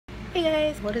Hey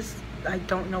guys, I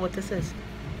don't know what this is.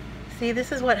 See,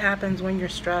 this is what happens when you're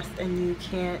stressed and you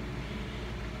can't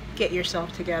get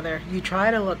yourself together. You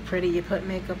try to look pretty, you put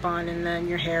makeup on, and then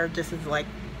your hair just is like,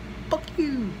 fuck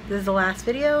you. This is the last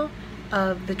video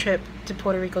of the trip to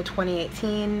Puerto Rico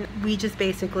 2018. We just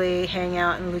basically hang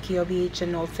out in Luquillo Beach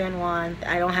and Old San Juan.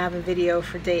 I don't have a video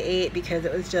for day 8 because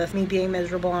it was just me being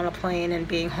miserable on a plane and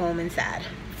being home and sad.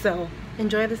 So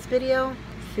enjoy this video.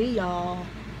 See y'all.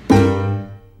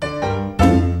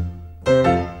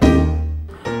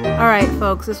 Alright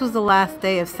folks, this was the last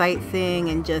day of sightseeing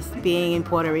and just being in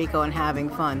Puerto Rico and having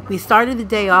fun. We started the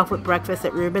day off with breakfast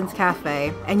at Ruben's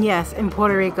Cafe, and yes, in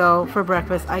Puerto Rico for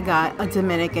breakfast I got a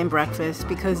Dominican breakfast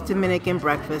because Dominican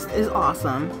breakfast is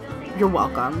awesome. You're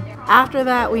welcome. After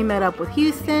that we met up with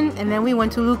Houston, and then we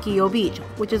went to Luquillo Beach,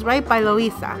 which is right by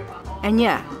Loíza. And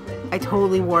yeah, I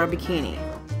totally wore a bikini.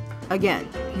 Again,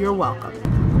 you're welcome.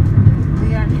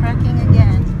 We are trekking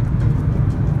again.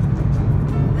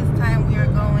 We are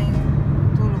going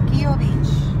to Luquillo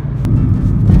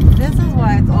Beach. This is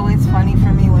why it's always funny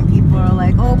for me when people are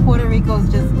like, oh, Puerto Rico's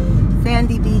just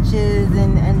sandy beaches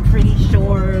and pretty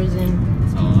shores, and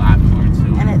it's a lot more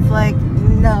too. And it's like,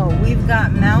 no, we've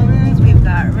got mountains, we've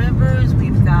got rivers,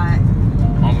 we've got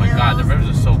oh my hills. God, the rivers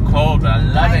are so cold, but I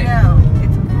love it. I know,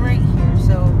 it's great here.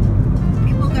 So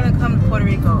people are gonna come to Puerto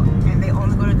Rico and they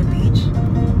only go to the beach.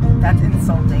 That's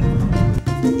insulting.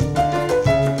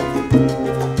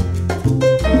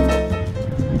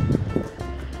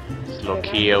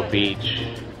 Luquillo Beach.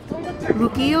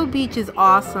 Luquillo Beach is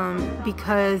awesome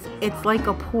because it's like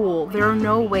a pool. There are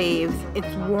no waves,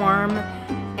 it's warm,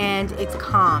 and it's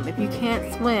calm. If you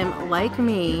can't swim like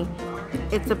me,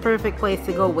 it's a perfect place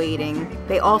to go wading.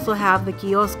 They also have the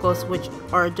kioscos, which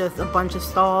are just a bunch of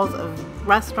stalls of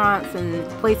restaurants and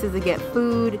places to get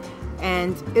food.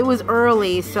 And it was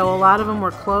early, so a lot of them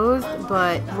were closed,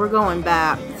 but we're going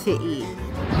back to eat.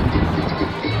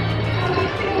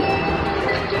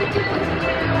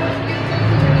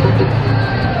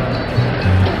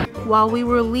 While we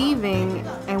were leaving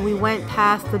and we went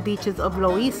past the beaches of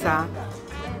Loíza,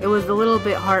 it was a little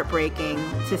bit heartbreaking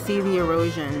to see the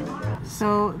erosion.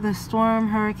 So the storm,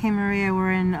 Hurricane Maria,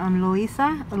 were in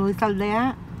Loíza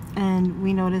Aldea, and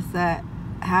we noticed that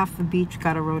half the beach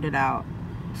got eroded out.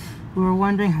 We were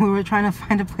wondering, we were trying to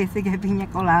find a place to get piña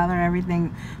colada or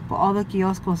everything, but all the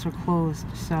kioscos were closed,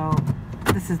 so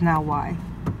this is now why.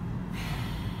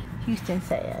 Houston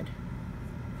sad.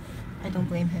 I don't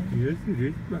blame him. Yes, it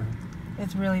is bad.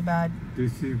 It's really bad.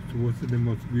 This was the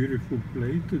most beautiful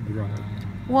place to drive.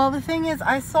 Well, the thing is,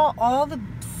 I saw all the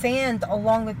sand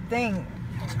along the thing.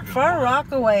 Far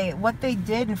Rockaway, what they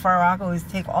did in Far Rockaway is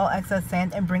take all excess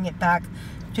sand and bring it back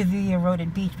to the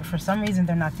eroded beach. But for some reason,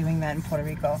 they're not doing that in Puerto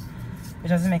Rico, which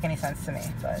doesn't make any sense to me,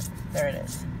 but there it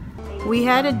is. We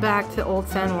headed back to Old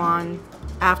San Juan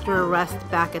after a rest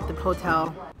back at the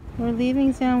hotel. We're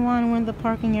leaving San Juan, we're in the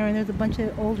parking area, and there's a bunch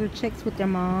of older chicks with their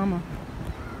mama.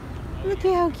 Look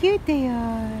at how cute they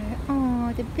are.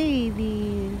 Oh, the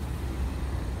babies.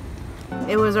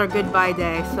 It was our goodbye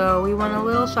day, so we went a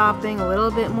little shopping, a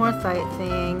little bit more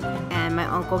sightseeing, and my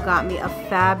uncle got me a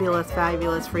fabulous,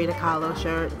 fabulous Frida Kahlo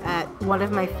shirt at one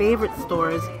of my favorite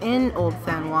stores in Old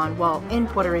San Juan, well, in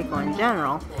Puerto Rico in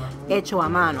general, Hecho a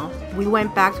Mano. We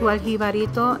went back to El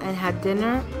Jibarito and had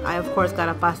dinner. I, of course, got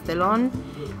a pastelón.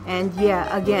 And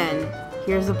yeah, again,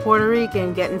 here's a Puerto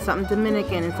Rican getting something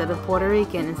Dominican instead of Puerto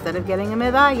Rican. Instead of getting a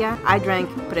medalla, I drank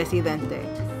Presidente.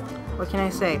 What can I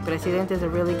say? Presidente is a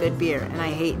really good beer, and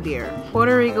I hate beer.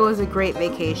 Puerto Rico is a great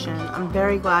vacation. I'm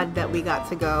very glad that we got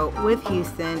to go with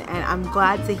Houston, and I'm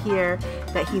glad to hear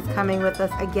that he's coming with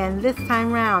us again this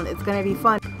time round. It's going to be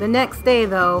fun. The next day,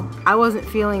 though, I wasn't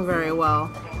feeling very well.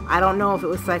 I don't know if it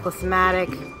was psychosomatic,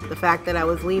 the fact that I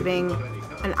was leaving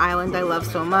an island I love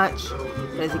so much,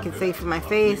 but as you can see from my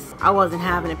face, I wasn't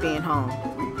having it being home.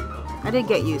 I did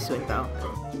get used to it though.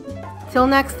 Till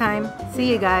next time, see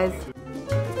you guys.